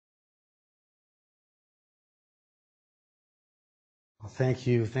Thank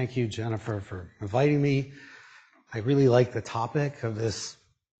you, Jennifer, for inviting me. I really like the topic of this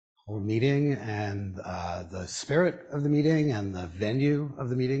whole meeting and the spirit of the meeting and the venue of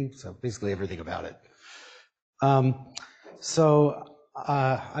the meeting, so basically everything about it. I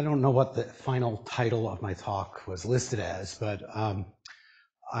don't know what the final title of my talk was listed as, but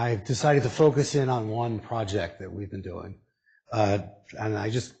I've decided to focus in on one project that we've been doing. And I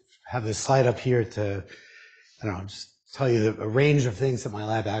just have this slide up here to, I don't know, just tell you a range of things that my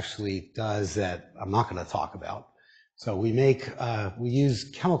lab actually does that I'm not going to talk about. So we use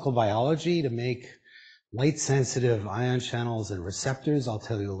chemical biology to make light-sensitive ion channels and receptors. I'll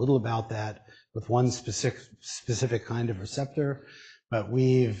tell you a little about that with one specific kind of receptor, but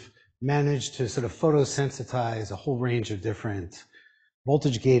we've managed to sort of photosensitize a whole range of different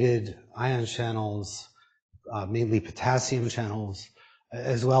voltage-gated ion channels, mainly potassium channels,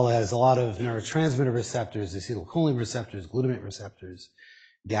 as well as a lot of neurotransmitter receptors, acetylcholine receptors, glutamate receptors,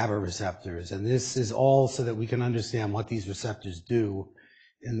 GABA receptors, and this is all so that we can understand what these receptors do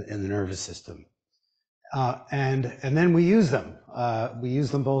in the nervous system. And then we use them. We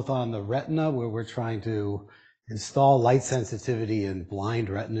use them both on the retina, where we're trying to install light sensitivity in blind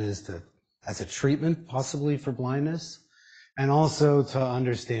retinas as a treatment, possibly for blindness, and also to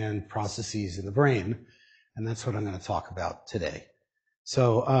understand processes in the brain, and that's what I'm going to talk about today.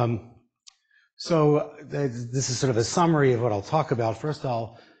 So this is sort of a summary of what I'll talk about. First,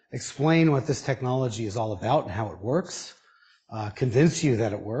 I'll explain what this technology is all about and how it works, convince you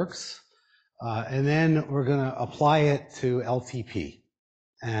that it works, and then we're going to apply it to LTP.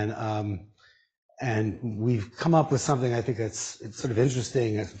 And we've come up with something I think it's sort of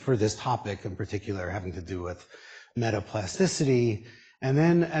interesting for this topic in particular, having to do with meta-plasticity. And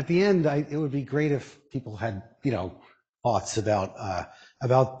then at the end, it would be great if people had, thoughts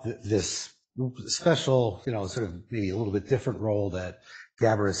about this special, sort of maybe a little bit different role that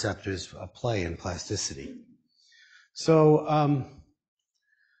GABA receptors play in plasticity. So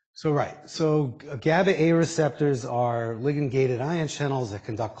GABAa receptors are ligand-gated ion channels that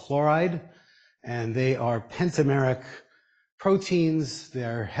conduct chloride, and they are pentameric proteins.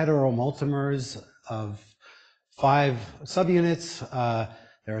 They're heteromultimers of 5 subunits.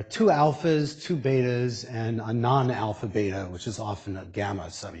 There are 2 alphas, 2 betas, and a non-alpha beta, which is often a gamma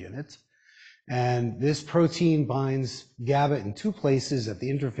subunit. And this protein binds GABA in 2 places at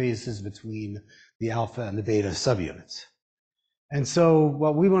the interfaces between the alpha and the beta subunits. And so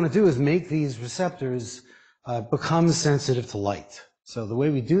what we want to do is make these receptors become sensitive to light. So the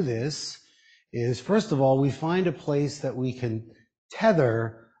way we do this is, first of all, we find a place that we can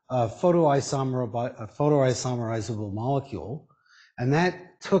tether a photoisomerizable molecule. And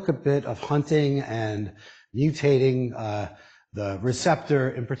that took a bit of hunting and mutating the receptor.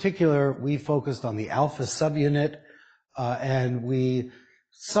 In particular, we focused on the alpha subunit, and we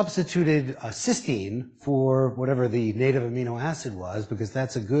substituted cysteine for whatever the native amino acid was, because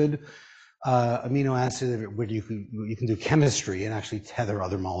that's a good amino acid where you can do chemistry and actually tether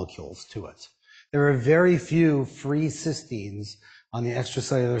other molecules to it. There are very few free cysteines on the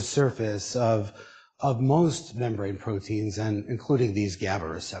extracellular surface of most membrane proteins, and including these GABA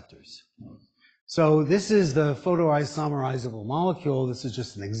receptors. So this is the photoisomerizable molecule. This is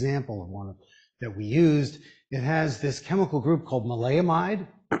just an example of one that we used. It has this chemical group called maleimide,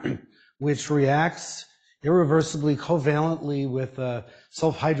 which reacts irreversibly covalently with a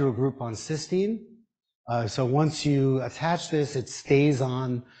sulfhydryl group on cysteine. So once you attach this, it stays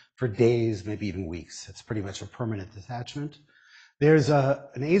on for days, maybe even weeks. It's pretty much a permanent attachment. There's an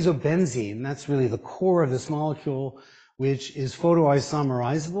azobenzene, that's really the core of this molecule, which is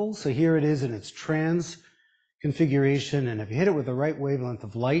photoisomerizable. So here it is in its trans configuration, and if you hit it with the right wavelength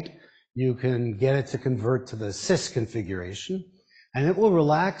of light, you can get it to convert to the cis configuration, and it will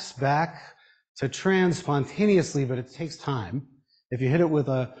relax back to trans spontaneously, but it takes time. If you hit it with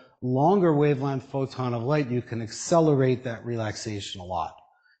a longer wavelength photon of light, you can accelerate that relaxation a lot.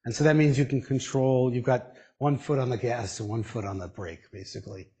 And so that means you can control, you've got 1 foot on the gas and 1 foot on the brake,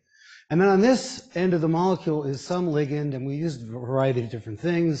 basically. And then on this end of the molecule is some ligand, and we used a variety of different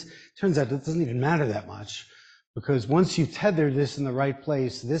things. Turns out it doesn't even matter that much, because once you tether this in the right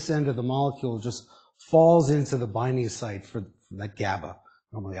place, this end of the molecule just falls into the binding site for that GABA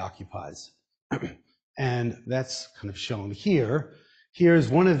normally occupies. And that's kind of shown here. Here's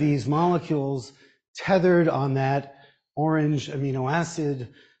one of these molecules tethered on that orange amino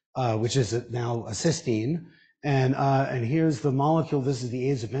acid, which is now a cysteine. And here's the molecule. This is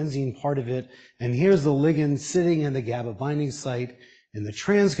the azobenzene part of it. And here's the ligand sitting in the GABA binding site in the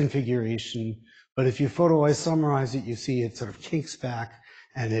trans configuration. But if you photoisomerize it, you see it sort of kinks back,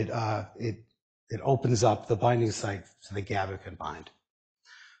 and it opens up the binding site so the GABA can bind.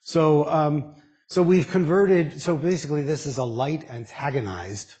 So, so we've converted, so basically this is a light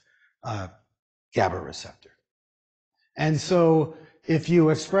antagonized GABA receptor. And so if you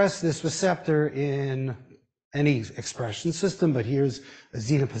express this receptor in any expression system, but here's a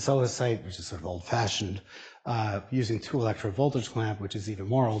xenopacillocyte, which is sort of old-fashioned, using 2-electrode voltage clamp, which is even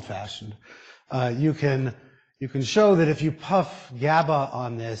more old-fashioned, you can show that if you puff GABA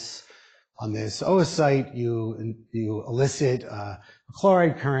on this oocyte, you elicit a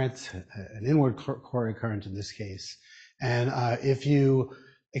chloride current, an inward chloride current in this case. And if you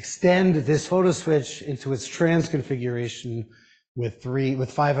extend this photoswitch into its trans configuration with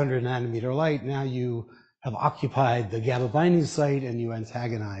 500 nanometer light, now you have occupied the GABA binding site and you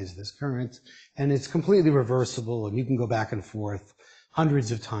antagonize this current, and it's completely reversible, and you can go back and forth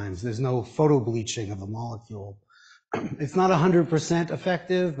hundreds of times. There's no photo bleaching of the molecule. It's not 100%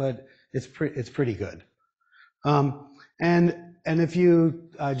 effective, but it's pretty good. And if you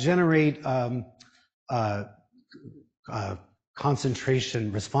generate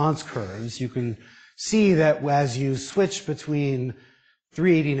concentration response curves, you can see that as you switch between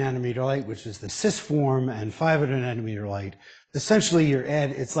 380 nanometer light, which is the cis form, and 500 nanometer light, essentially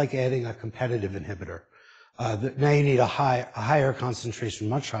it's like adding a competitive inhibitor. Now you need a higher concentration,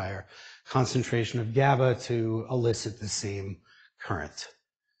 much higher concentration of GABA to elicit the same current.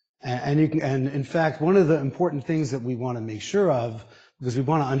 And in fact, one of the important things that we want to make sure of, because we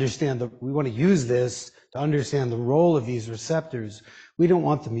want to use this to understand the role of these receptors, we don't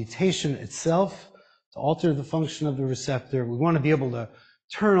want the mutation itself to alter the function of the receptor. We want to be able to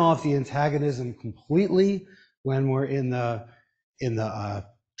turn off the antagonism completely when we're in the the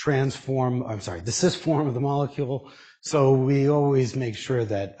cis form of the molecule. So we always make sure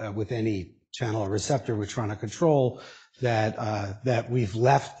that with any channel or receptor we're trying to control, that we've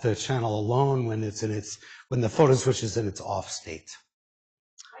left the channel alone when when the photoswitch is in its off state.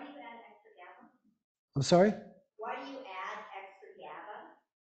 Why do you add extra GABA? I'm sorry? Why do you add extra GABA?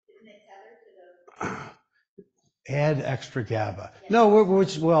 Isn't it tethered to the... Add extra GABA. Yes.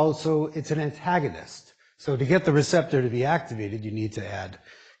 No, so it's an antagonist. So to get the receptor to be activated, you need to add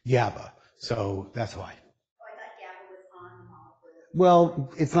GABA. So that's why. Oh, I thought GABA was on the molecule. Well,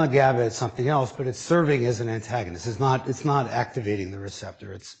 it's not GABA, it's something else, but it's serving as an antagonist. It's not activating the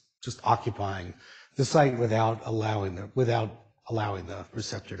receptor. It's just occupying the site without allowing the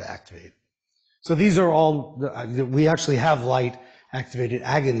receptor to activate. So these are all, we actually have light activated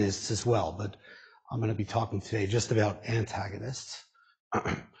agonists as well, but I'm going to be talking today just about antagonists.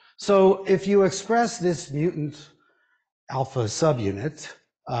 So if you express this mutant alpha subunit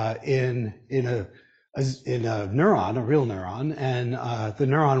in a neuron, a real neuron, and the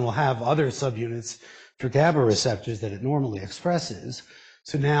neuron will have other subunits for GABA receptors that it normally expresses.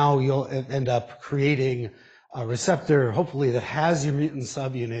 So now you'll end up creating a receptor, hopefully, that has your mutant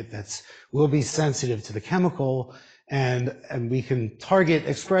subunit will be sensitive to the chemical, and we can target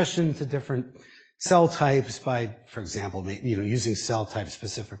expression to different cell types by, for example, using cell type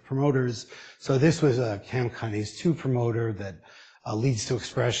specific promoters. So this was a CAM kinase 2 promoter that leads to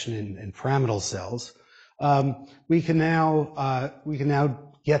expression in pyramidal cells. We can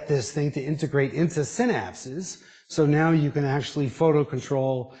now get this thing to integrate into synapses. So now you can actually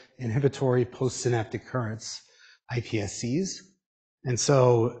photocontrol inhibitory postsynaptic currents, iPSCs. And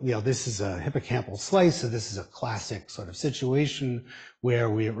so, this is a hippocampal slice, so this is a classic sort of situation where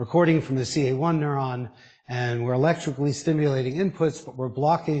we're recording from the CA1 neuron and we're electrically stimulating inputs, but we're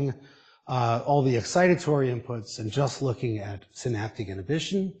blocking all the excitatory inputs and just looking at synaptic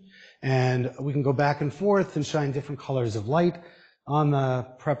inhibition. And we can go back and forth and shine different colors of light on the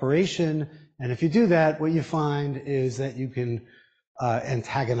preparation. And if you do that, what you find is that you can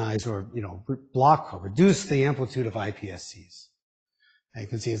antagonize or block or reduce the amplitude of iPSCs. And you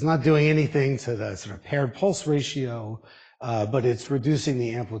can see it's not doing anything to the sort of paired pulse ratio, but it's reducing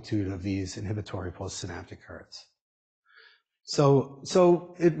the amplitude of these inhibitory postsynaptic currents.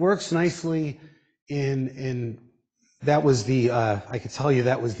 So it works nicely that was I could tell you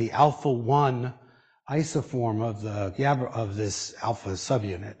that was the alpha 1 isoform of the GABA of this alpha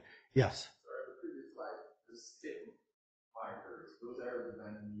subunit. Yes? The previous slide, the stim markers, those are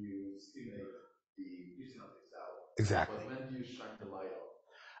when you stimulate the synaptic cell. Exactly. But when do you shine the light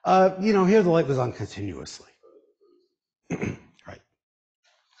on? Here the light was on continuously. Right.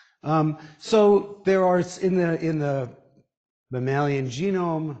 So there are in the mammalian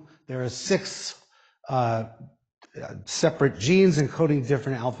genome, there are 6 separate genes encoding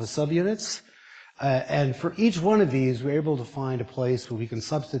different alpha subunits. And for each one of these, we're able to find a place where we can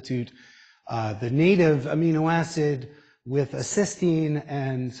substitute the native amino acid with a cysteine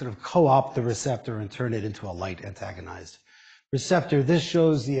and sort of co-opt the receptor and turn it into a light antagonized receptor. This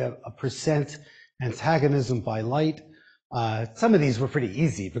shows a percent antagonism by light. Some of these were pretty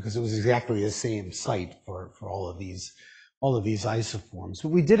easy because it was exactly the same site for all of these isoforms. But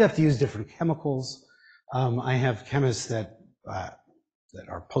we did have to use different chemicals. I have chemists that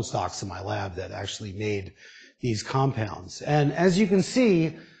are postdocs in my lab that actually made these compounds. And as you can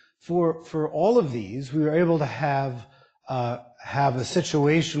see, for all of these, we were able to have a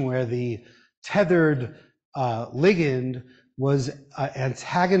situation where the tethered ligand was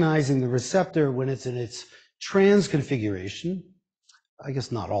antagonizing the receptor when it's in its trans configuration. I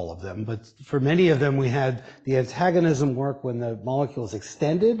guess not all of them, but for many of them, we had the antagonism work when the molecule is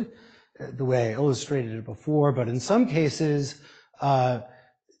extended, the way I illustrated it before. But in some cases,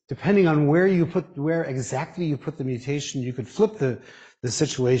 depending on where exactly you put the mutation, you could flip the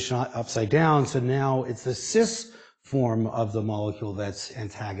situation upside down. So now it's the cis form of the molecule that's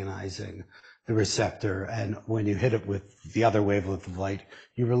antagonizing the receptor. And when you hit it with the other wavelength of light,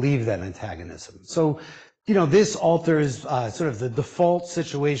 you relieve that antagonism. So, this alters sort of the default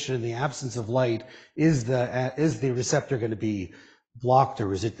situation in the absence of light. Is the receptor going to be blocked,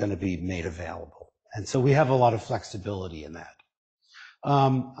 or is it going to be made available? And so we have a lot of flexibility in that.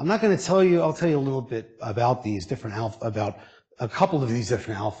 I'm not going to tell you, I'll tell you a little bit about these different about a couple of these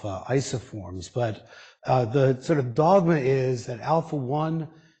different alpha isoforms, but the sort of dogma is that alpha 1,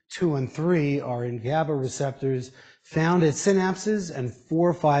 2, and 3 are in GABA receptors found at synapses, and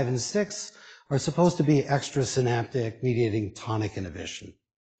 4, 5, and 6 are supposed to be extrasynaptic, mediating tonic inhibition.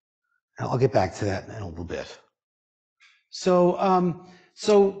 And I'll get back to that in a little bit. So,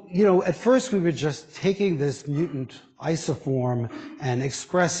 at first we were just taking this mutant isoform and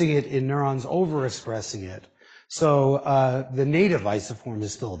expressing it in neurons, overexpressing it. So the native isoform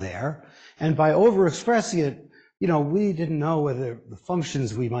is still there. And by overexpressing it, we didn't know whether the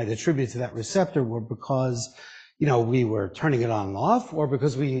functions we might attribute to that receptor were because, we were turning it on and off, or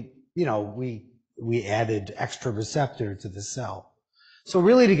because we added extra receptor to the cell. So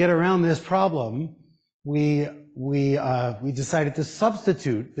really, to get around this problem, we decided to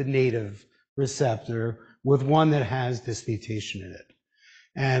substitute the native receptor with one that has this mutation in it.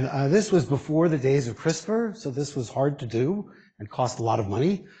 And this was before the days of CRISPR, so this was hard to do and cost a lot of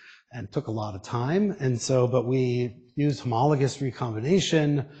money and took a lot of time. And so, but we used homologous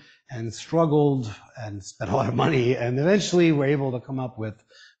recombination and struggled and spent a lot of money, and eventually were able to come up with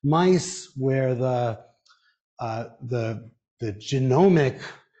mice where the genomic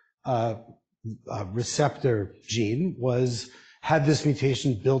receptor gene had this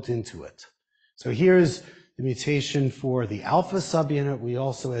mutation built into it. So here's the mutation for the alpha subunit. We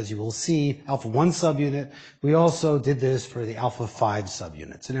also, as you will see, alpha 1 subunit. We also did this for the alpha 5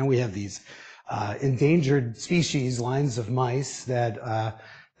 subunit. So now we have these endangered species, lines of mice that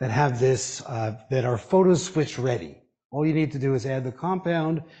have this, that are photoswitch ready. All you need to do is add the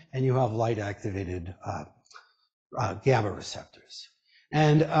compound, and you have light-activated GABA receptors.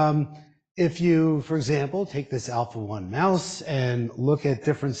 And if you, for example, take this alpha 1 mouse and look at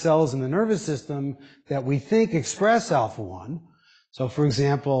different cells in the nervous system that we think express alpha 1, so for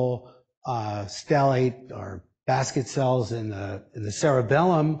example, stellate or basket cells in the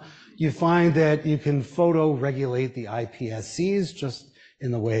cerebellum, you find that you can photoregulate the iPSCs just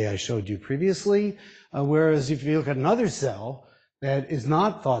in the way I showed you previously. Whereas if you look at another cell that is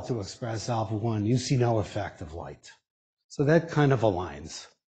not thought to express alpha 1, you see no effect of light. So that kind of aligns.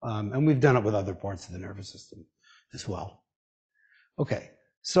 And we've done it with other parts of the nervous system as well. Okay,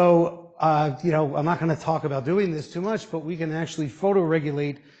 so, I'm not going to talk about doing this too much, but we can actually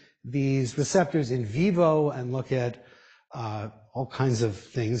photoregulate these receptors in vivo and look at all kinds of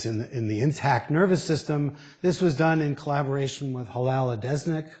things in the intact nervous system. This was done in collaboration with Halala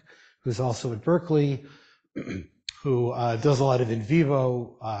Desnik, who's also at Berkeley, who does a lot of in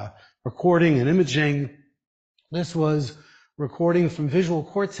vivo recording and imaging. This was recording from visual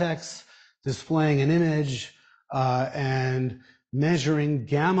cortex, displaying an image and measuring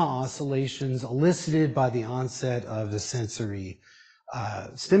gamma oscillations elicited by the onset of the sensory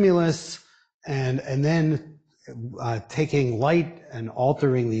stimulus, and then taking light and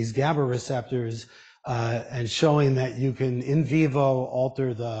altering these GABA receptors and showing that you can in vivo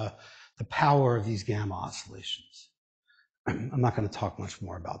alter the power of these gamma oscillations. I'm not going to talk much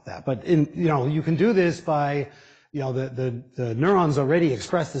more about that, but you can do this by, the neurons already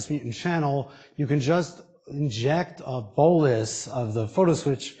express this mutant channel. You can just inject a bolus of the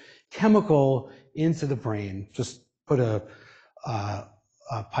photoswitch chemical into the brain. Just put a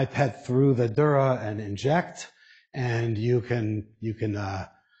pipette through the dura and inject, and you can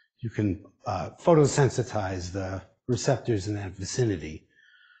photosensitize the receptors in that vicinity.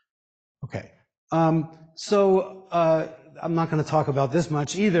 Okay, so I'm not going to talk about this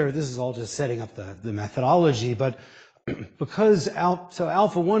much either. This is all just setting up the methodology, but because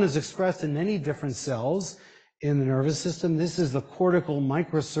alpha-1 is expressed in many different cells in the nervous system, this is the cortical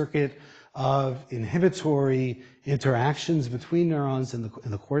microcircuit of inhibitory interactions between neurons in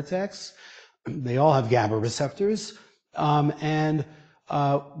the cortex. They all have GABA receptors, by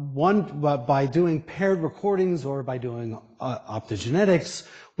doing paired recordings or by doing optogenetics,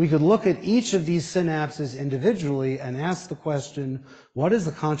 we could look at each of these synapses individually and ask the question, what is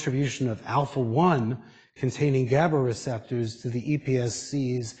the contribution of alpha-1 containing GABA receptors to the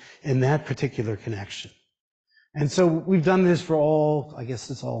EPSCs in that particular connection? And so we've done this for all, I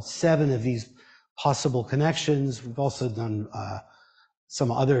guess it's all 7 of these possible connections. We've also done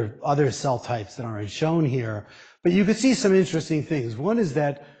some other cell types that aren't shown here. But you could see some interesting things. One is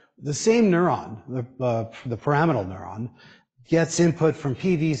that the same neuron, the pyramidal neuron, gets input from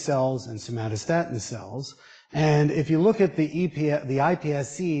PV cells and somatostatin cells. And if you look at the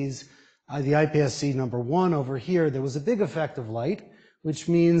iPSCs, the iPSC number 1 over here, there was a big effect of light, which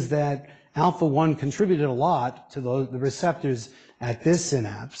means that alpha-1 contributed a lot to the receptors at this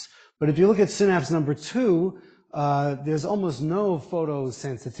synapse. But if you look at synapse number 2, there's almost no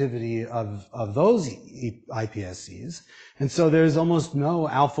photosensitivity of those iPSCs. And so there's almost no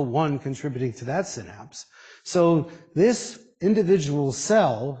alpha-1 contributing to that synapse. So this individual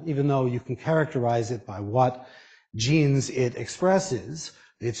cell, even though you can characterize it by what genes it expresses,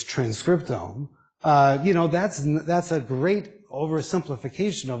 its transcriptome, that's a great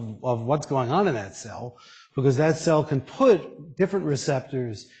oversimplification of what's going on in that cell, because that cell can put different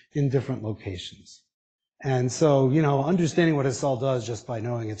receptors in different locations. And so, understanding what a cell does just by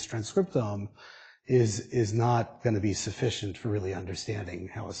knowing its transcriptome is not going to be sufficient for really understanding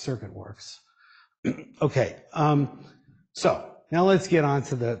how a circuit works. Okay, so now let's get on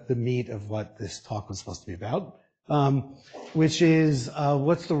to the meat of what this talk was supposed to be about, which is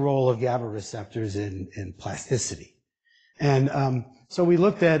what's the role of GABA receptors in plasticity. And so we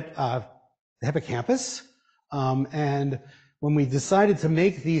looked at the hippocampus, and when we decided to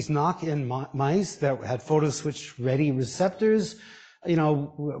make these knock-in mice that had photoswitch-ready receptors,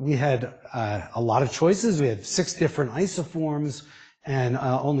 we had a lot of choices. We had 6 different isoforms and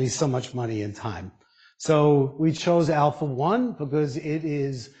only so much money and time. So we chose alpha-1 because it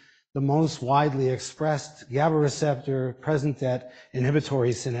is the most widely expressed GABA receptor present at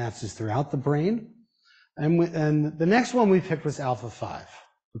inhibitory synapses throughout the brain. And the next one we picked was alpha-5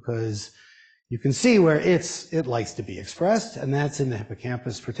 because you can see where it likes to be expressed, and that's in the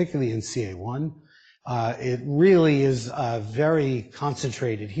hippocampus, particularly in CA1. It really is very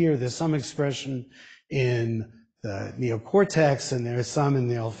concentrated here. There's some expression in the neocortex, and there's some in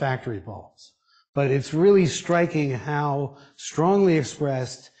the olfactory bulbs. But it's really striking how strongly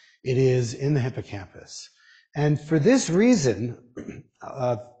expressed it is in the hippocampus. And for this reason,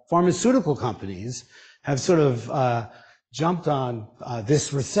 pharmaceutical companies have sort of jumped on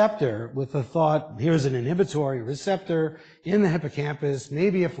this receptor with the thought, here's an inhibitory receptor in the hippocampus.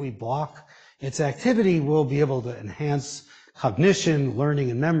 Maybe if we block its activity, we'll be able to enhance cognition, learning,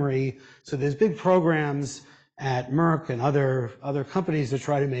 and memory. So there's big programs at Merck and other companies that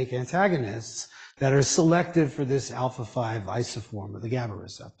try to make antagonists that are selective for this alpha-5 isoform of the GABA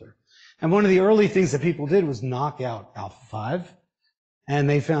receptor. And one of the early things that people did was knock out alpha-5. And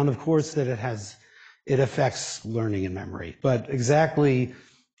they found, of course, that it affects learning and memory. But exactly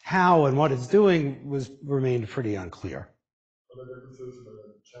how and what it's doing remained pretty unclear. Are there differences in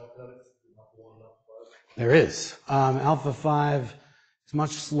the channel kinetics between alpha-1 and alpha-5? There is. Alpha-5 is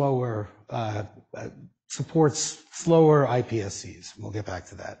much slower, supports slower iPSCs. We'll get back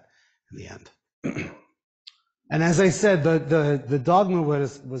to that in the end. And as I said, the dogma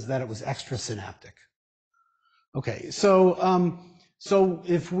was that it was extrasynaptic. Okay, so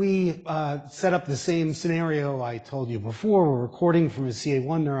if we set up the same scenario I told you before, we're recording from a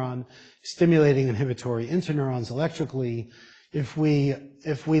CA1 neuron, stimulating inhibitory interneurons electrically. If we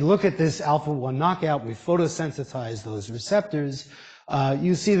look at this alpha-1 knockout, we photosensitize those receptors,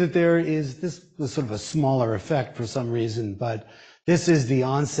 you see that there is this sort of a smaller effect for some reason, but this is the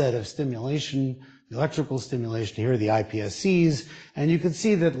onset of stimulation, the electrical stimulation. Here are the iPSCs, and you can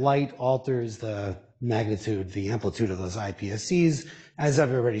see that light alters the magnitude, the amplitude of those iPSCs, as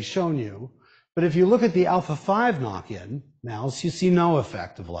I've already shown you. But if you look at the alpha-5 knock-in mouse, you see no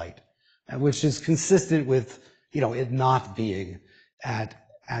effect of light, which is consistent with it not being at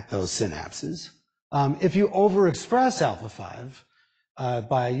those synapses. If you overexpress alpha-5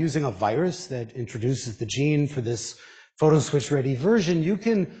 by using a virus that introduces the gene for this photoswitch-ready version, you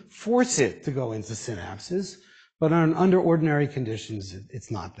can force it to go into synapses, but under ordinary conditions, it's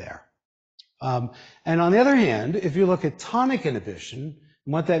not there. And on the other hand, if you look at tonic inhibition,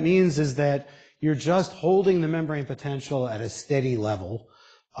 what that means is that you're just holding the membrane potential at a steady level,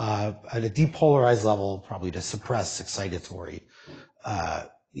 at a depolarized level, probably to suppress excitatory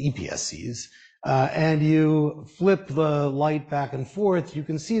EPSCs, and you flip the light back and forth, you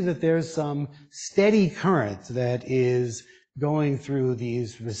can see that there's some steady current that is going through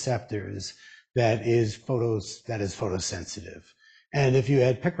these receptors that is photosensitive. And if you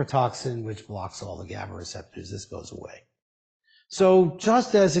add picrotoxin, which blocks all the GABA receptors, this goes away. So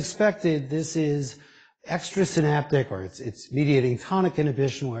just as expected, this is extrasynaptic, or it's mediating tonic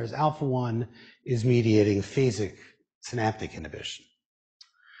inhibition, whereas alpha-1 is mediating phasic synaptic inhibition.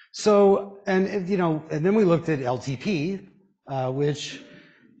 So, and then we looked at LTP, which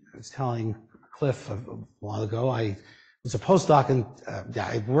I was telling Cliff a while ago. I was a postdoc, and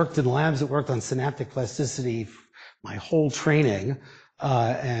I worked in labs that worked on synaptic plasticity my whole training,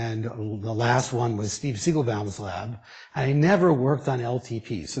 and the last one was Steve Siegelbaum's lab. And I never worked on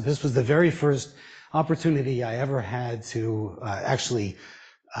LTP, so this was the very first opportunity I ever had to actually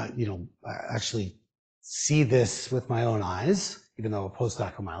see this with my own eyes, even though a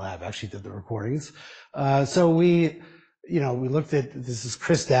postdoc in my lab actually did the recordings. So we looked at, this is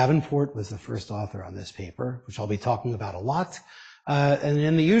Chris Davenport was the first author on this paper, which I'll be talking about a lot. And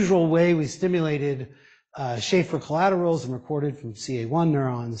in the usual way, we stimulated Schaefer collaterals and recorded from CA1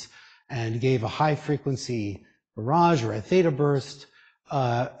 neurons and gave a high frequency barrage or a theta burst.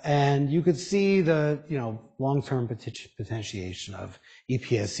 And you could see the, long-term potentiation of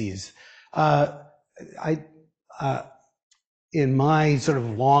EPSCs. In my sort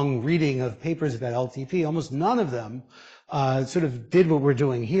of long reading of papers about LTP, almost none of them sort of did what we're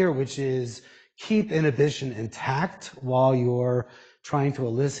doing here, which is keep inhibition intact while you're trying to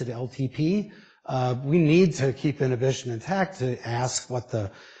elicit LTP. We need to keep inhibition intact to ask what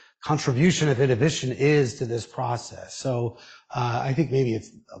the contribution of inhibition is to this process. So I think maybe it's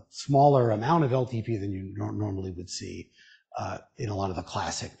a smaller amount of LTP than you normally would see in a lot of the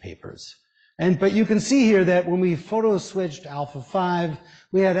classic papers. But you can see here that when we photo switched alpha-5,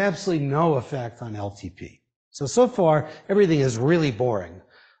 we had absolutely no effect on LTP. So far, everything is really boring.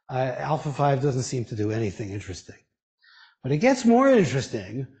 Alpha-5 doesn't seem to do anything interesting. But it gets more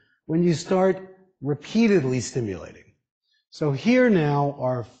interesting when you start repeatedly stimulating. So here now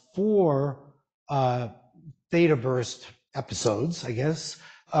are 4 theta burst episodes, I guess,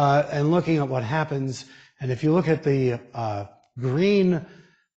 and looking at what happens. And if you look at the green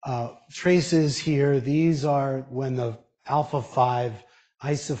traces here, these are when the alpha-5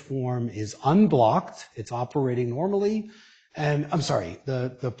 isoform is unblocked, it's operating normally. And I'm sorry,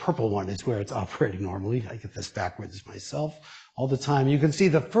 the purple one is where it's operating normally. I get this backwards myself all the time. You can see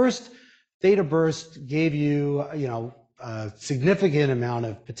the first theta burst gave you, a significant amount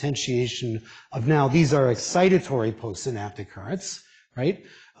of potentiation of now these are excitatory postsynaptic currents, right?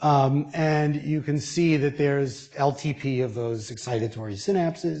 And you can see that there's LTP of those excitatory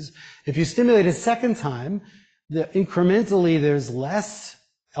synapses. If you stimulate a second time, incrementally there's less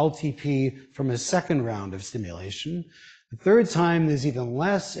LTP from a second round of stimulation. The third time there's even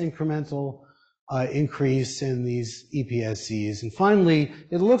less incremental increase in these EPSCs. And finally,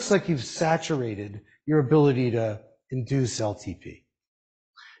 it looks like you've saturated your ability to induce LTP.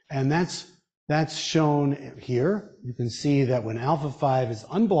 And that's shown here. You can see that when alpha-5 is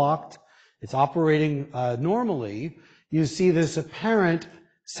unblocked, it's operating normally, you see this apparent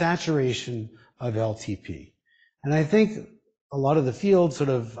saturation of LTP. And I think a lot of the field sort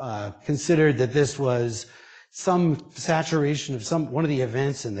of considered that this was some saturation of one of the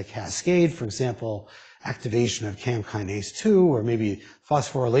events in the cascade, for example, activation of CAM kinase 2, or maybe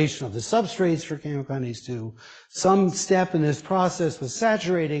phosphorylation of the substrates for CAM kinase 2. Some step in this process was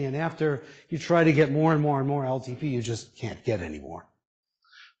saturating, and after you try to get more and more and more LTP, you just can't get any more.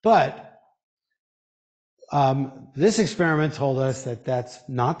 But this experiment told us that that's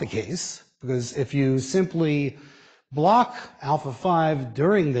not the case, because if you simply block alpha-5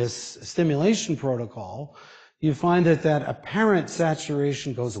 during this stimulation protocol, you find that that apparent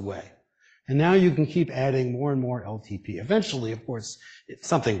saturation goes away. And now you can keep adding more and more LTP. Eventually, of course,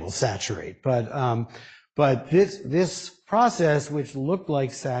 something will saturate. But this process, which looked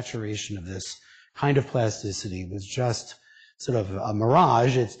like saturation of this kind of plasticity, was just sort of a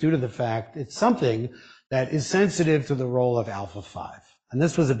mirage. It's due to the fact it's something that is sensitive to the role of alpha-5. And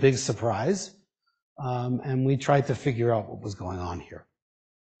this was a big surprise. And we tried to figure out what was going on here.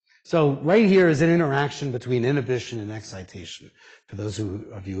 So right here is an interaction between inhibition and excitation, for those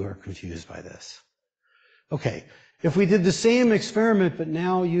of you who are confused by this. Okay, if we did the same experiment, but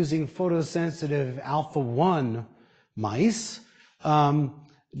now using photosensitive alpha-1 mice,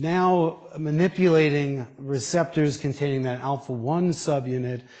 now manipulating receptors containing that alpha-1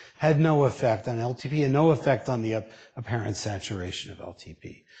 subunit had no effect on LTP and no effect on the apparent saturation of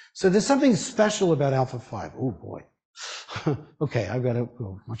LTP. So there's something special about alpha-5. Oh boy. Okay, I've got to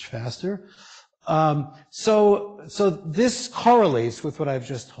go much faster. So this correlates with what I've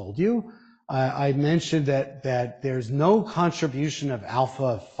just told you. I mentioned that there's no contribution of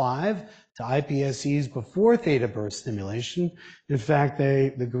alpha-5 to iPSCs before theta burst stimulation. In fact,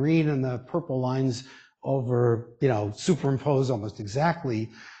 the green and the purple lines superimpose almost exactly.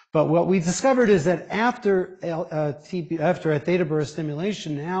 But what we discovered is that after a theta burst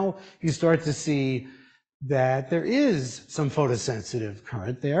stimulation, now you start to see that there is some photosensitive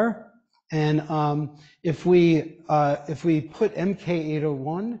current there. And if we put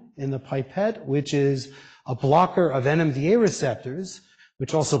MK801 in the pipette, which is a blocker of NMDA receptors,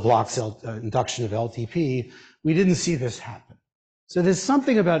 which also blocks induction of LTP, we didn't see this happen. So there's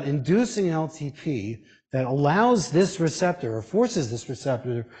something about inducing LTP that allows this receptor, or forces this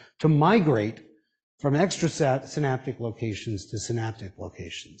receptor, to migrate from extrasynaptic locations to synaptic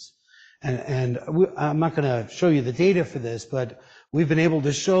locations. And I'm not going to show you the data for this, but we've been able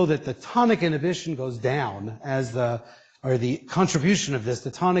to show that the tonic inhibition goes down as the contribution of this,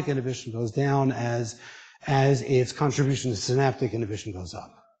 the tonic inhibition goes down as its contribution to synaptic inhibition goes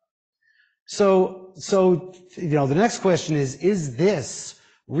up. So the next question is this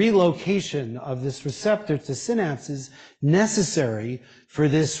relocation of this receptor to synapses necessary for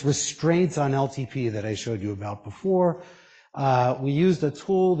this restraint on LTP that I showed you about before? We used a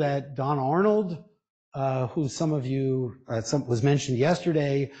tool that Don Arnold, who some of you, was mentioned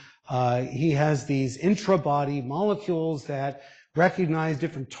yesterday. He has these intra-body molecules that recognize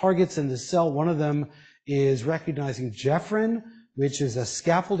different targets in the cell. One of them is recognizing geoffrin, which is a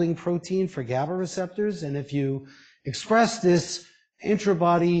scaffolding protein for GABA receptors. And if you express this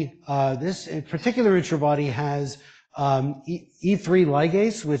intrabody, this particular intrabody has E3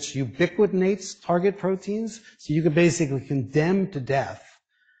 ligase, which ubiquitinates target proteins. So you can basically condemn to death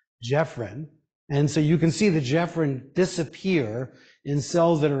geoffrin. And so you can see the geoffrin disappear in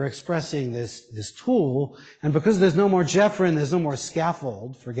cells that are expressing this tool. And because there's no more geoffrin, there's no more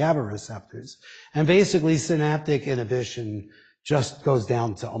scaffold for GABA receptors. And basically synaptic inhibition just goes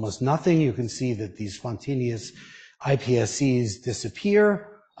down to almost nothing. You can see that these spontaneous iPSCs disappear.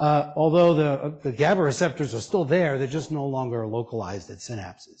 Although the GABA receptors are still there, they're just no longer localized at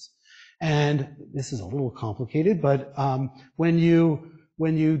synapses. And this is a little complicated, but when you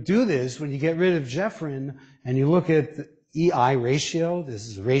do this, when you get rid of geoffrin and you look at the EI ratio, this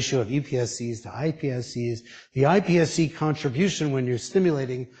is the ratio of EPSCs to iPSCs, the iPSC contribution when you're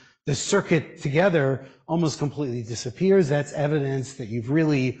stimulating the circuit together almost completely disappears. That's evidence that you've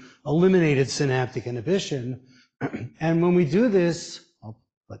really eliminated synaptic inhibition. And when we do this,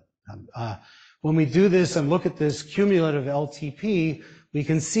 and look at this cumulative LTP, we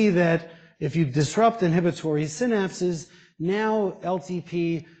can see that if you disrupt inhibitory synapses, now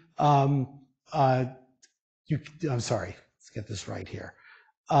LTP, I'm sorry, let's get this right here.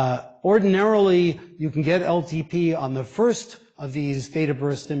 Ordinarily, you can get LTP on the first of these theta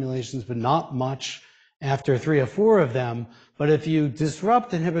burst stimulations, but not much after 3 or 4 of them. But if you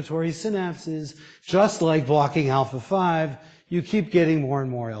disrupt inhibitory synapses, just like blocking alpha-5, you keep getting more and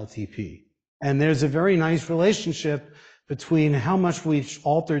more LTP. And there's a very nice relationship between how much we've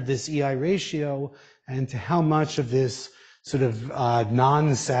altered this EI ratio and to how much of this sort of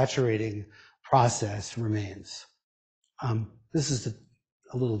non-saturating process remains. This is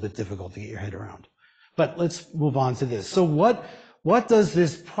a little bit difficult to get your head around. But let's move on to this. So what does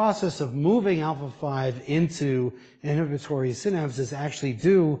this process of moving alpha-5 into inhibitory synapses actually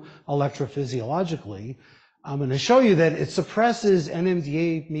do electrophysiologically? I'm going to show you that it suppresses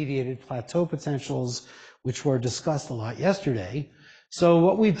NMDA-mediated plateau potentials, which were discussed a lot yesterday. So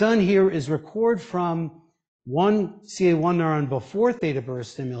what we've done here is record from one CA1 neuron before theta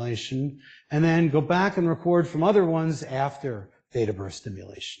burst stimulation, and then go back and record from other ones after theta burst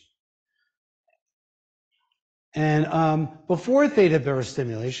stimulation. And before theta burst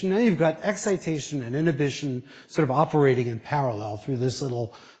stimulation, now you've got excitation and inhibition sort of operating in parallel through this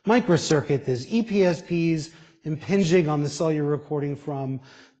little microcircuit. There's EPSPs impinging on the cell you're recording from.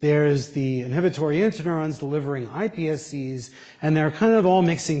 There's the inhibitory interneurons delivering iPSCs, and they're kind of all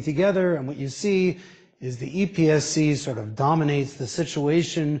mixing together. And what you see is the EPSC sort of dominates the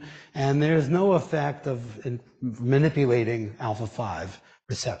situation, and there's no effect of manipulating alpha-5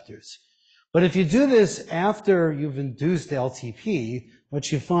 receptors. But if you do this after you've induced LTP,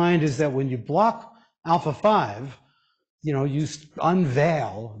 what you find is that when you block alpha-5, you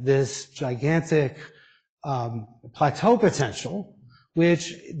unveil this gigantic plateau potential,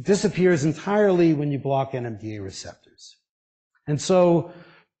 which disappears entirely when you block NMDA receptors. And so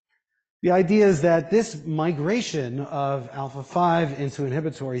the idea is that this migration of alpha-5 into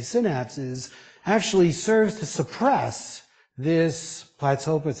inhibitory synapses actually serves to suppress this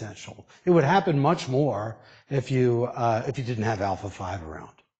plateau potential. It would happen much more if you didn't have alpha-5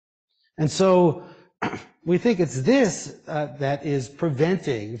 around. And so we think it's this that is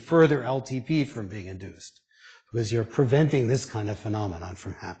preventing further LTP from being induced, because you're preventing this kind of phenomenon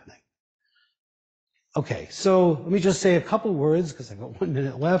from happening. Okay, so let me just say a couple words, because I've got 1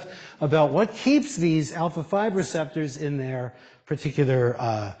 minute left, about what keeps these alpha-5 receptors in their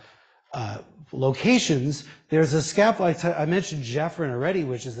particular locations. There's a scaffold, I mentioned Geoffrin already,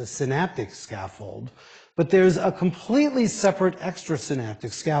 which is a synaptic scaffold, but there's a completely separate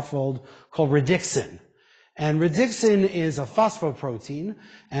extrasynaptic scaffold called rhodixin. And rhodixin is a phosphoprotein,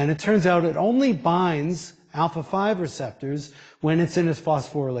 and it turns out it only binds alpha-5 receptors when it's in its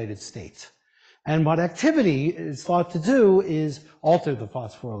phosphorylated state. And what activity is thought to do is alter the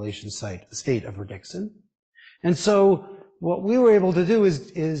phosphorylation state of rhodixin. And so what we were able to do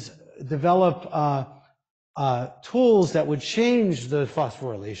is develop tools that would change the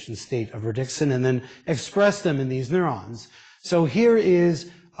phosphorylation state of rhodixin and then express them in these neurons. So here is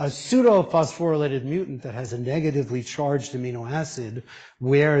a pseudo-phosphorylated mutant that has a negatively charged amino acid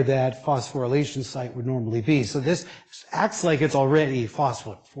where that phosphorylation site would normally be. So this acts like it's already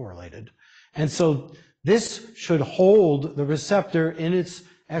phosphorylated. And so this should hold the receptor in its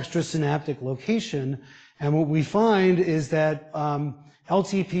extrasynaptic location. And what we find is that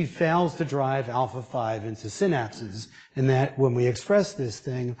LTP fails to drive alpha-5 into synapses, and that when we express this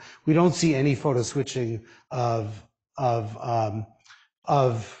thing, we don't see any photoswitching of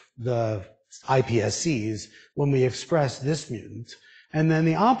the iPSCs when we express this mutant. And then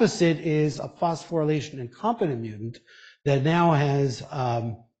the opposite is a phosphorylation incompetent mutant that now has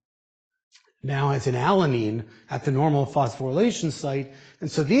an alanine at the normal phosphorylation site.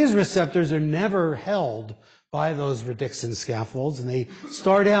 And so these receptors are never held by those rhodixin scaffolds, and they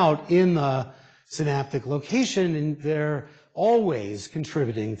start out in the synaptic location, and they're always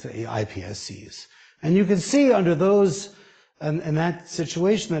contributing to iPSCs. And you can see under those, in that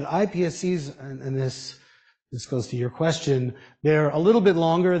situation, that iPSCs, and this goes to your question, they're a little bit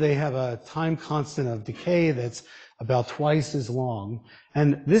longer. They have a time constant of decay that's about twice as long.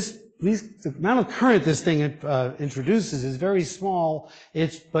 And the amount of current this thing introduces is very small.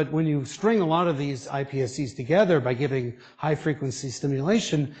 But when you string a lot of these iPSCs together by giving high frequency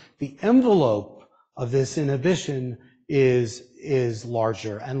stimulation, the envelope of this inhibition is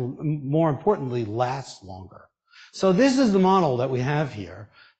larger and, more importantly, lasts longer. So this is the model that we have here.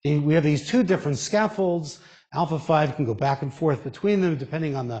 We have these two different scaffolds. Alpha-5 can go back and forth between them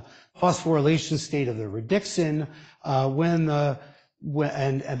depending on the phosphorylation state of the rhodixin.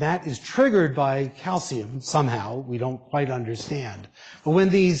 And that is triggered by calcium somehow. We don't quite understand. But when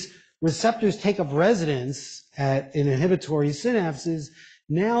these receptors take up residence in inhibitory synapses,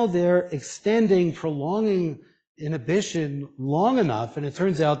 now they're extending, prolonging inhibition long enough, and it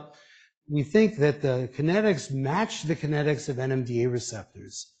turns out we think that the kinetics match the kinetics of NMDA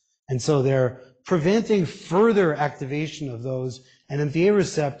receptors. And so they're preventing further activation of those NMDA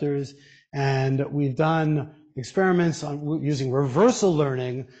receptors, and we've done experiments on using reversal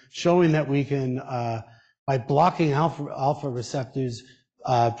learning, showing that we can, by blocking alpha receptors,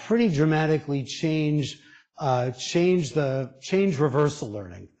 pretty dramatically change reversal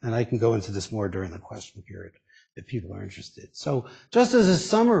learning. And I can go into this more during the question period if people are interested. So just as a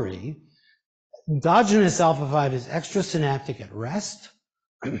summary, endogenous alpha-5 is extrasynaptic at rest.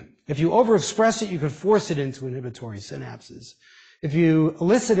 If you overexpress it, you can force it into inhibitory synapses. If you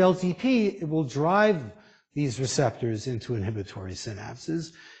elicit LTP, it will drive these receptors into inhibitory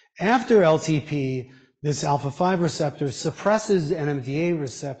synapses. After LTP, this alpha-5 receptor suppresses NMDA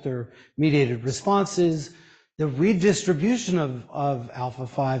receptor-mediated responses. The redistribution of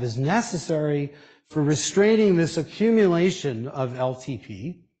alpha-5 is necessary for restraining this accumulation of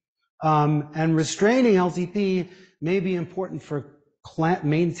LTP. And restraining LTP may be important for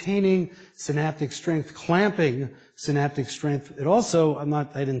maintaining synaptic strength, clamping synaptic strength. It also,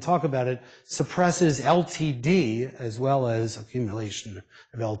 I didn't talk about it, suppresses LTD as well as accumulation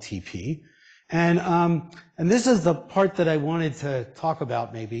of LTP. And this is the part that I wanted to talk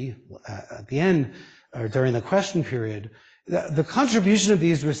about maybe at the end or during the question period. The contribution of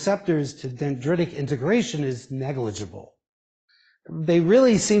these receptors to dendritic integration is negligible. They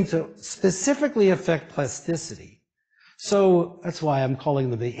really seem to specifically affect plasticity. So that's why I'm calling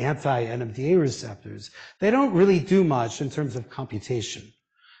them the anti-NMDA receptors. They don't really do much in terms of computation.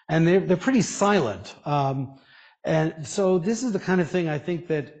 And they're pretty silent. And so this is the kind of thing I think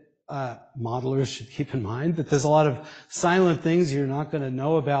that modelers should keep in mind, that there's a lot of silent things you're not going to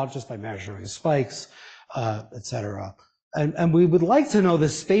know about just by measuring spikes, et cetera. And we would like to know the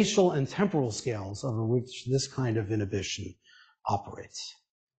spatial and temporal scales over which this kind of inhibition operates.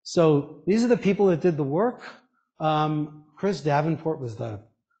 So these are the people that did the work. Chris Davenport was the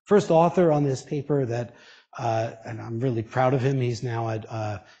first author on this paper that, and I'm really proud of him. He's now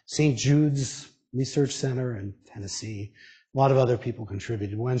at St. Jude's Research Center in Tennessee. A lot of other people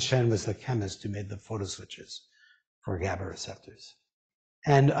contributed. Wen Shen was the chemist who made the photoswitches for GABA receptors.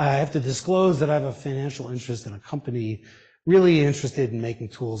 And I have to disclose that I have a financial interest in a company really interested in making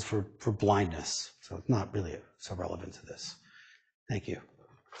tools for blindness. So it's not really so relevant to this. Thank you.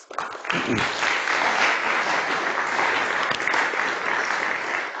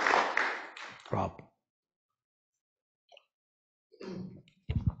 Rob.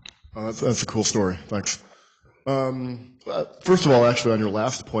 That's a cool story. Thanks. First of all, actually, on your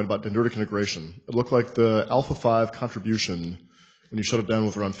last point about dendritic integration, it looked like the alpha-5 contribution, when you shut it down,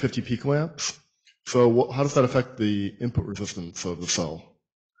 was around 50 picoamps. So how does that affect the input resistance of the cell?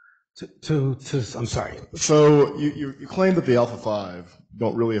 I'm sorry. So you claim that the alpha-5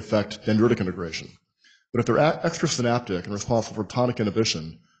 don't really affect dendritic integration. But if they're extrasynaptic and responsible for tonic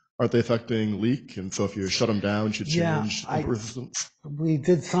inhibition, aren't they affecting leak? And so if you shut them down, you should change input resistance? We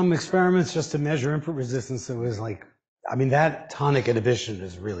did some experiments just to measure input resistance. It was like, I mean, that tonic inhibition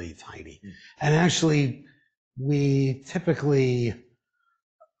is really tiny. And actually, we typically,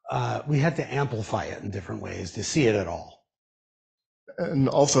 we had to amplify it in different ways to see it at all. And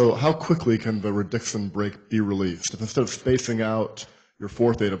also, how quickly can the Redixon break be released? If instead of spacing out your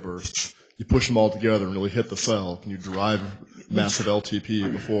 4 theta bursts, you push them all together and really hit the cell, can you drive massive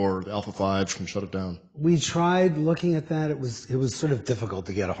LTP before the alpha-5s can shut it down? We tried looking at that. It was sort of difficult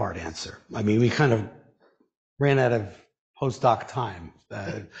to get a hard answer. I mean, we kind of ran out of postdoc time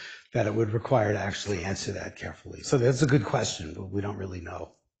that it would require to actually answer that carefully. So that's a good question, but we don't really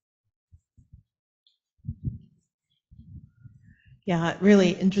know. Yeah,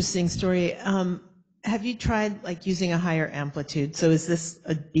 really interesting story. Have you tried like using a higher amplitude? So is this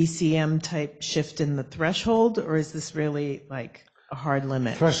a BCM type shift in the threshold, or is this really like a hard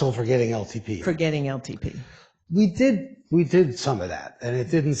limit? Threshold for getting LTP. For getting LTP. We did some of that, and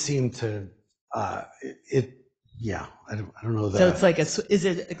it didn't seem to. Yeah, I don't know that. So it's like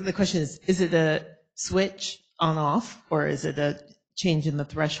the question is it a switch on off, or is it a change in the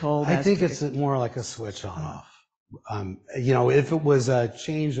threshold? I think it's more like a switch on off. You know, if it was a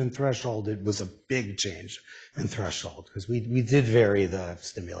change in threshold, it was a big change in threshold, because we did vary the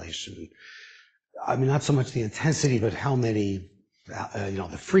stimulation. I mean, not so much the intensity, but how many, you know,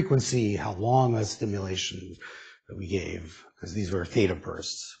 the frequency, how long a stimulation that we gave, because these were theta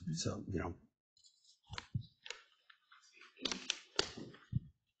bursts. So, you know.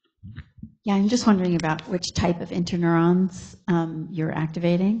 Yeah, I'm just wondering about which type of interneurons you're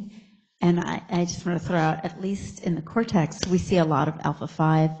activating. And I just want to throw out, at least in the cortex, we see a lot of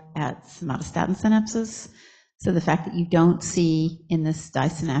alpha-5 at somatostatin synapses. So the fact that you don't see in this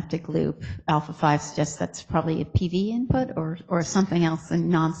disynaptic loop alpha-5 suggests that's probably a PV input or something else and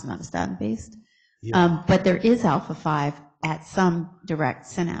non-somatostatin based. Yeah. But there is alpha-5 at some direct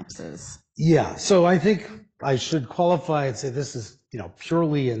synapses. Yeah, so I think I should qualify and say this is, you know,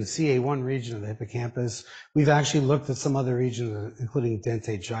 purely in CA1 region of the hippocampus. We've actually looked at some other regions, including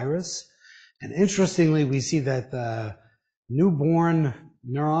dentate gyrus. And interestingly, we see that the newborn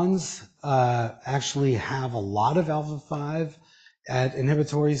neurons actually have a lot of alpha-5 at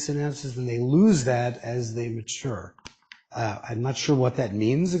inhibitory synapses, and they lose that as they mature. I'm not sure what that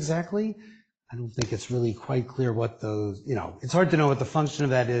means exactly. I don't think it's really quite clear what those, you know, it's hard to know what the function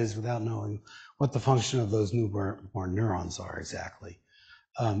of that is without knowing what the function of those newborn neurons are exactly.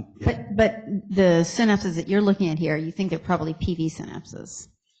 Yeah. But the synapses that you're looking at here, you think they're probably PV synapses?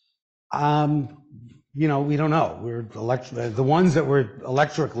 You know, we don't know. The ones that we're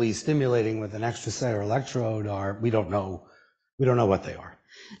electrically stimulating with an extracellular electrode are, we don't know what they are.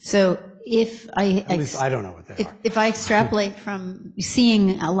 So if at least I don't know what they are. If I extrapolate from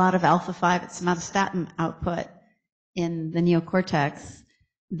seeing a lot of alpha-5 at somatostatin output in the neocortex,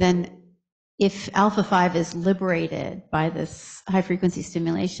 then if alpha-5 is liberated by this high frequency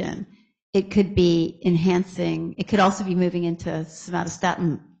stimulation, it could be enhancing, it could also be moving into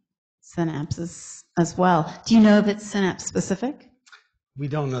somatostatin synapses as well. Do you know if it's synapse specific? We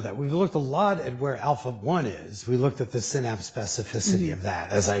don't know that. We've looked a lot at where alpha-1 is. We looked at the synapse specificity of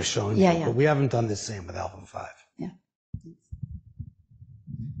that, as I've shown you, but we haven't done the same with alpha-5. Yeah.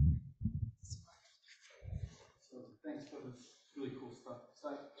 So thanks for this really cool stuff. So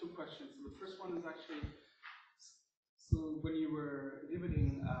I have 2 questions. So the first one is actually, So when you were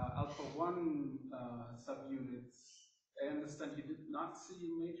inhibiting alpha-1 subunits, I understand you did not see a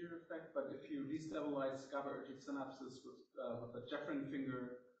major effect, but if you destabilize GABAergic synapses with a Jeffrin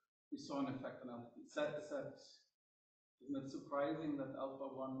finger, you saw an effect on LTP. Isn't it surprising that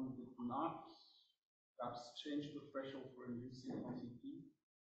alpha-1 did not perhaps change the threshold for inducing LTP?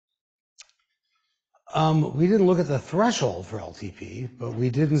 We didn't look at the threshold for LTP, but we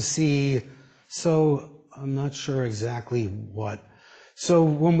didn't see, so I'm not sure exactly what. So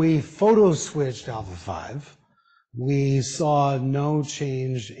when we photo switched alpha-5, we saw no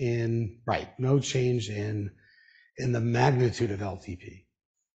change in the magnitude of LTP.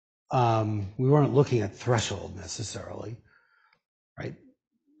 We weren't looking at threshold necessarily, right?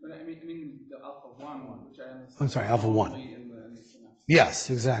 But I mean the alpha-1 one, which I understand. I'm sorry, alpha-1. In the synapse. Yes,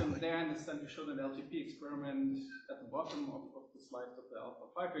 exactly. So there I understand you showed an LTP experiment at the bottom of the slides of the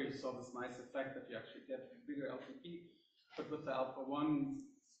alpha-5 where you saw this nice effect that you actually get bigger LTP, but with the alpha-1,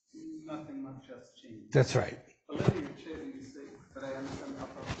 nothing much has changed. That's right. But later you say that I understand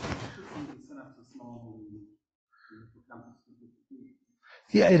alpha-1 should be the synapse small and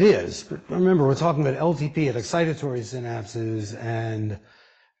Yeah, it is. But remember, we're talking about LTP at excitatory synapses,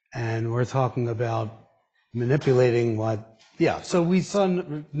 and we're talking about manipulating what. Yeah. So we saw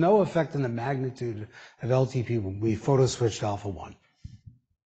no effect in the magnitude of LTP when we photo switched alpha-1.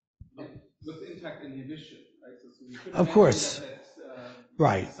 With intact inhibition, right? So we could Of course.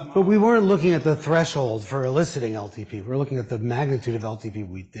 Right. But we weren't looking at the threshold for eliciting LTP. We're looking at the magnitude of LTP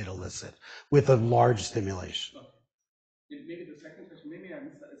we did elicit with a large stimulation. Okay. Maybe the second question, maybe I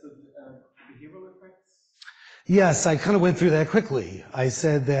missed that. Is it behavioral effects? Yes, I kind of went through that quickly. I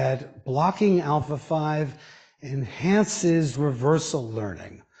said that blocking alpha-5 enhances reversal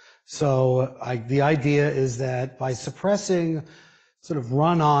learning. So the idea is that by suppressing sort of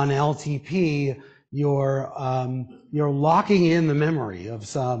run-on LTP, you're locking in the memory of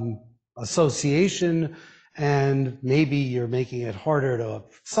some association, and maybe you're making it harder to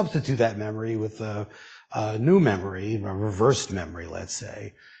substitute that memory with a new memory, a reversed memory, let's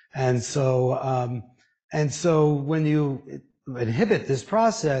say. And so when you inhibit this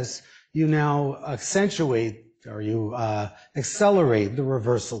process, you now accentuate or you accelerate the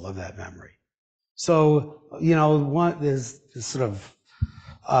reversal of that memory. So, there's this sort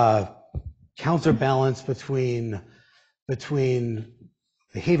of counterbalance between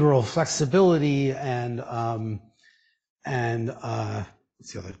behavioral flexibility and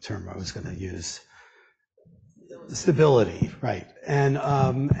what's the other term I was going to use? Stability, right?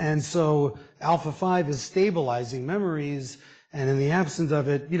 And so alpha-5 is stabilizing memories, and in the absence of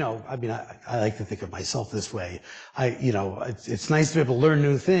it, I like to think of myself this way. It's nice to be able to learn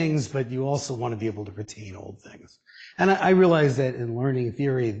new things, but you also want to be able to retain old things. And I realize that in learning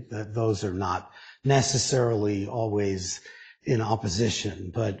theory, that those are not necessarily always in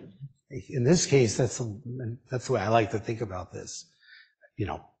opposition, but in this case, that's the way I like to think about this.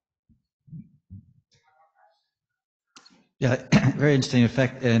 Yeah, very interesting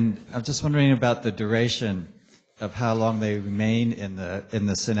effect. And I'm just wondering about the duration of how long they remain in the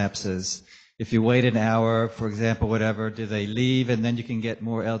synapses. If you wait an hour, for example, whatever, do they leave and then you can get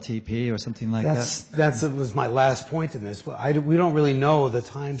more LTP or something like that? That was my last point in this. We don't really know the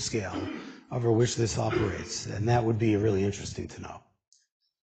time scale over which this operates, and that would be really interesting to know.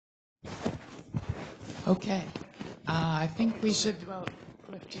 Okay. I think we should,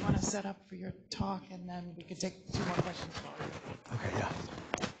 Cliff, do you want to set up for your talk, and then we could take 2 more questions? Okay, yeah.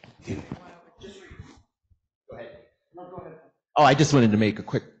 Go ahead. No, go ahead. Oh, I just wanted to make a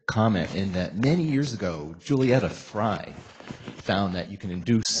quick comment in that many years ago, Julietta Fry found that you can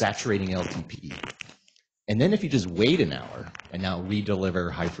induce saturating LTP. And then if you just wait an hour and now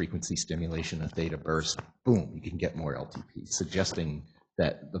redeliver high-frequency stimulation of theta burst, boom, you can get more LTP, suggesting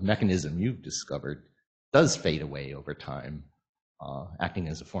that the mechanism you've discovered does fade away over time, acting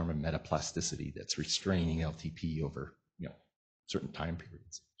as a form of meta-plasticity that's restraining LTP over certain time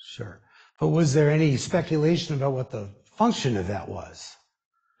periods. Sure. But was there any speculation about what the function of that was?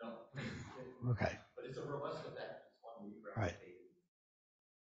 No. Okay. But it's a robust effect. It's one we Right.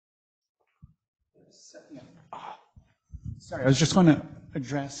 Sorry, I was just going to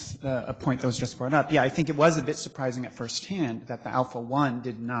address a point that was just brought up. Yeah, I think it was a bit surprising at first hand that the alpha-1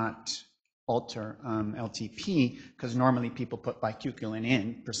 did not alter LTP, because normally people put bicuculin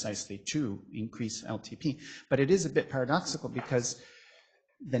in precisely to increase LTP. But it is a bit paradoxical because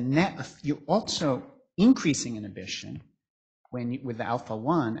you're also increasing inhibition with the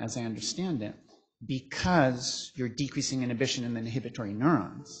alpha-1, as I understand it, because you're decreasing inhibition in the inhibitory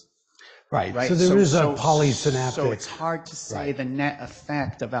neurons. Right. So there is a polysynaptic. So it's hard to say the net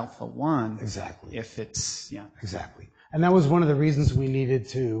effect of alpha-1. Exactly. If it's, Exactly. And that was one of the reasons we needed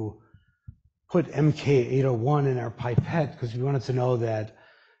to put MK801 in our pipette, because we wanted to know that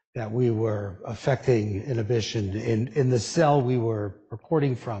we were affecting inhibition in the cell we were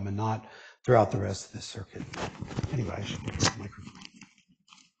reporting from and not throughout the rest of the circuit. Anyway, I should move the microphone.